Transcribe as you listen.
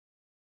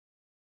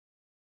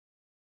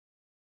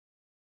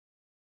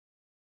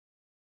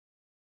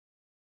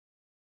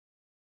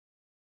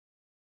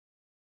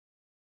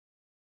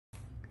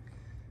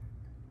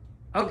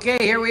Okay,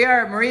 here we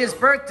are, Maria's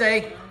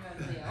birthday.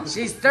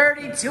 She's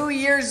 32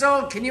 years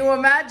old. Can you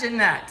imagine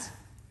that?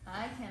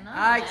 I cannot.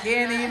 I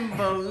can't even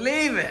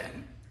believe it.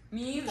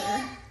 Me either.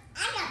 I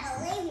can't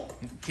believe it.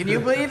 Can you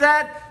believe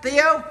that,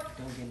 Theo?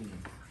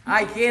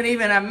 I can't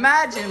even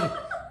imagine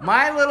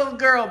my little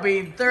girl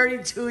being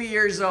 32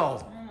 years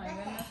old. Oh my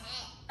goodness.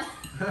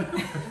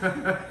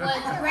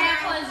 Well,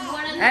 Grandpa's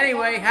one of the...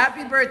 Anyway,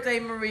 happy birthday,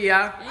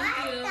 Maria.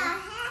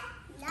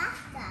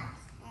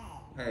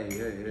 Thank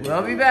you. Hey.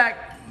 We'll be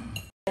back.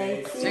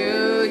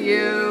 To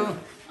you.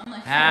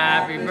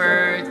 Happy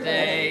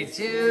birthday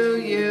to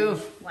you.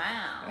 Wow.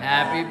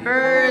 Happy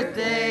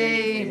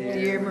birthday,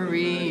 dear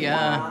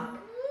Maria.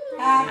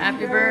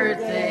 Happy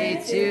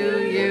birthday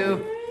to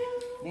you.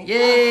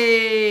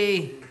 Yay!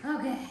 Okay.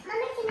 Mommy,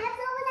 can I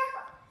blow it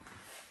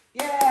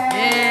out?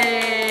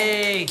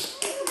 Yay! He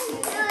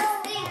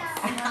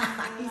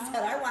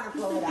said, I want to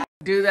blow it out.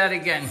 Do that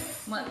again.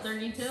 What,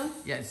 32?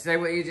 Yeah, say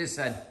what you just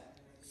said.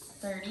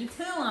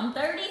 32. I'm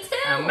 32.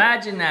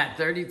 Imagine that,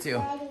 32.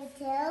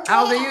 32.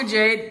 How old are you,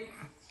 Jade?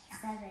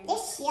 7.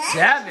 This year.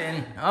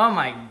 7? Oh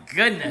my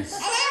goodness.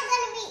 And I'm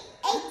going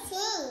to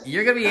be 18.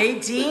 You're gonna be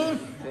 18?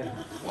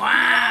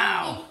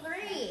 Wow! 3.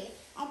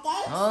 I think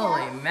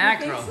Holy so.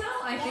 mackerel.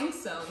 I think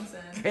so, he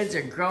said. Kids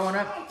are growing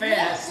up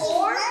fast.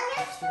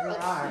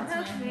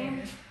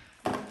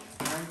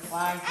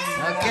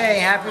 Okay,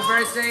 happy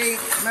birthday,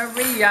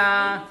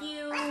 Maria. Thank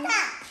you.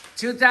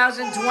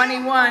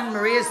 2021,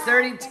 Maria's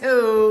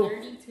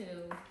 32.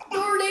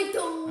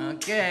 32.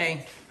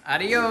 Okay,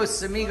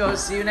 adios,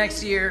 amigos. See you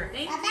next year.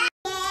 Thank Bye-bye.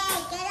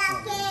 Get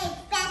up,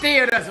 cake.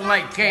 Theo doesn't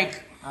like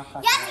cake. Yes,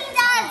 he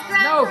does,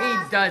 Grandpa. No, he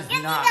does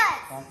Yes, not.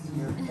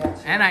 he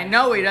does. And I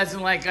know he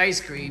doesn't like ice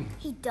cream.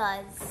 He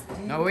does.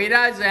 No, he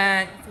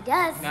doesn't. He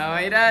does. No,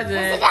 he doesn't.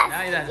 Yes, he does. No,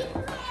 he doesn't.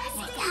 Yes,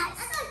 he does.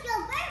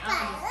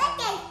 I like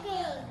ice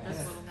cream. I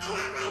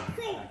like ice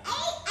cream. I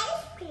eat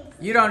ice cream.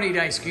 You don't eat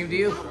ice cream, do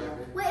you?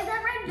 Wait, is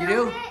that red You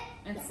do? velvet?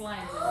 It's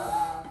slime.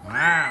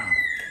 Wow.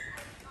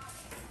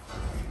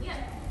 Yeah.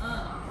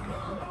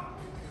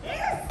 This is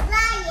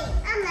flying.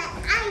 I'm like,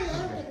 I am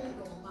going to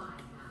go.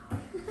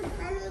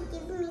 Mommy,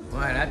 give me. Boy,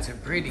 that's a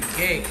pretty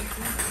cake.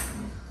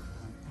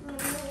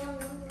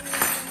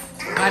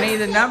 Honey,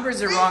 the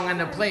numbers are wrong on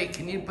the plate.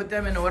 Can you put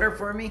them in order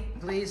for me,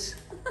 please?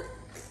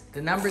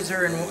 The numbers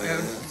are in,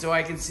 so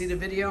I can see the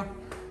video.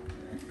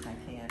 I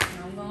can't.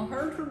 I'm going to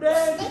hurt.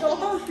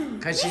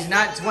 Because she's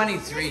not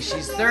 23,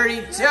 she's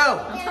 32.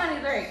 I'm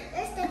 23.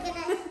 You're sticking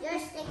this. You're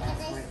sticking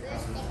this. You're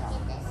sticking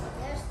this.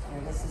 You're sticking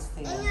Here, this is the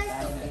And you're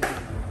sticking.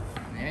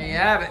 There you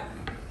have it.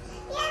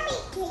 Yummy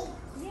cake.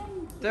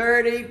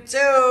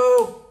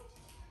 32.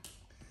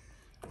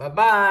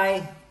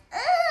 Bye-bye.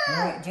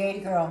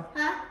 Jade girl,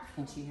 Huh?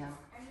 can she help?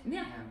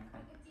 Yeah.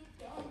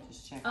 Okay.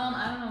 Just check. I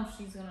don't know if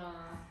she's gonna...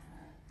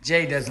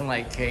 Jay doesn't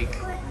like cake.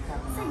 I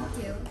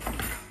do.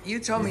 You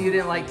told me you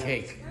didn't like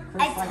cake.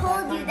 I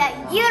told you that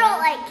you don't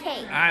like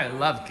cake. I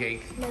love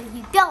cake. No,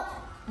 you don't.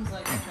 He's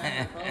like,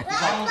 trying to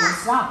vote.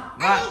 Stop.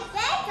 What?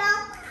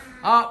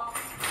 Oh,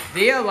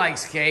 Theo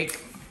likes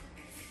cake.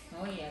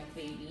 Oh yeah,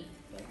 baby.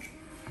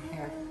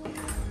 Here.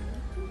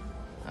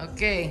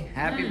 Okay,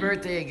 happy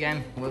birthday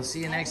again. We'll see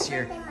you next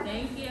year.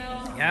 Thank you.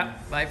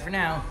 Yep, bye for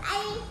now.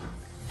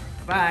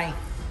 Bye.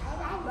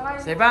 Bye.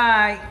 Say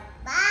bye.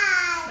 Bye.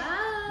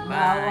 Bye. Bye.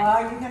 Now,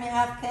 are you going to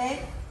have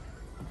cake?